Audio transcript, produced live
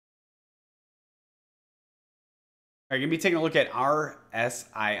All right, going to be taking a look at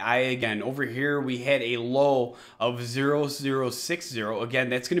RSII again. Over here, we had a low of 0060. Again,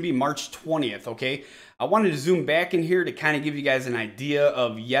 that's going to be March 20th, okay? I wanted to zoom back in here to kind of give you guys an idea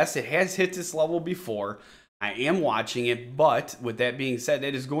of, yes, it has hit this level before. I am watching it, but with that being said,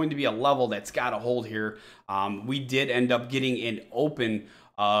 that is going to be a level that's got to hold here. We did end up getting an open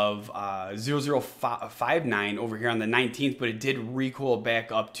of 0059 over here on the 19th, but it did recoil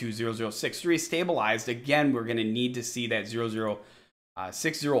back up to 0063, stabilized. Again, we're going to need to see that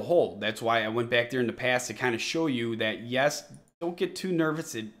 0060 hold. That's why I went back there in the past to kind of show you that, yes, don't get too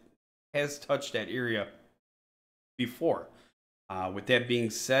nervous. It has touched that area before. With that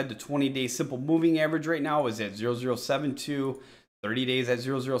being said, the 20-day simple moving average right now is at 0072, 30 days at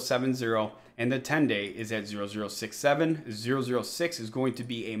 0070, and the 10-day is at 0067. 006 is going to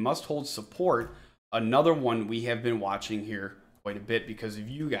be a must-hold support. Another one we have been watching here quite a bit because of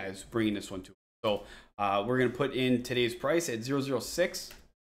you guys bringing this one to us. So we're going to put in today's price at 006,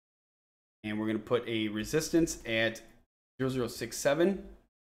 and we're going to put a resistance at 0067,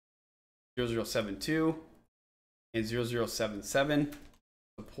 0072, and 0077.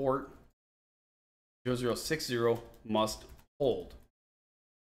 Support 0060 must hold.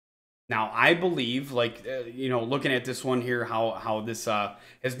 Now, I believe, like, looking at this one here, how this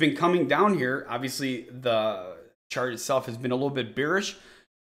has been coming down here. Obviously, the chart itself has been a little bit bearish,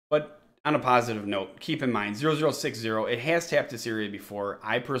 but on a positive note, keep in mind 0060. It has tapped this area before.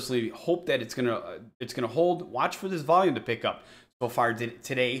 I personally hope that it's gonna hold. Watch for this volume to pick up. So far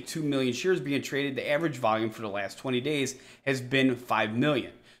today, 2 million shares being traded. The average volume for the last 20 days has been 5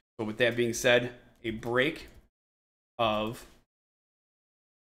 million. So with that being said, a break of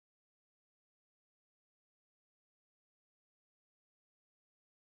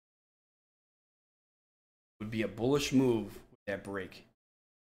would be a bullish move with that break.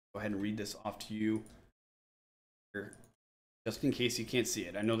 Go ahead and read this off to you here, just in case you can't see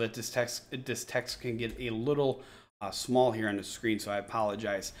it. I know that this text can get a little small here on the screen, so I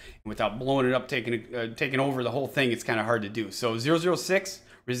apologize. And without blowing it up, taking over the whole thing, it's kind of hard to do. So 006,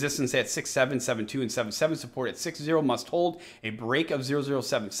 resistance at 67, 72, and 77. Support at 60 must hold. A break of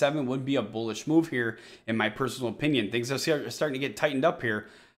 0077 would be a bullish move here, in my personal opinion. Things are starting to get tightened up here.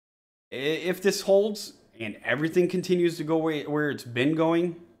 If this holds and everything continues to go where it's been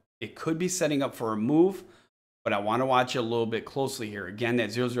going, it could be setting up for a move, but I want to watch it a little bit closely here. Again,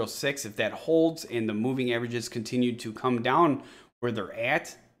 that 006, if that holds and the moving averages continue to come down where they're at,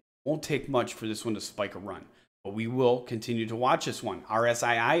 it won't take much for this one to spike a run. But we will continue to watch this one.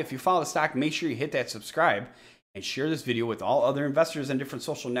 RSII, if you follow the stock, make sure you hit that subscribe and share this video with all other investors on different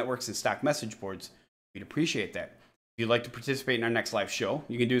social networks and stock message boards. We'd appreciate that. If you'd like to participate in our next live show,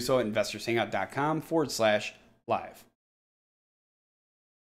 you can do so at investorshangout.com/live.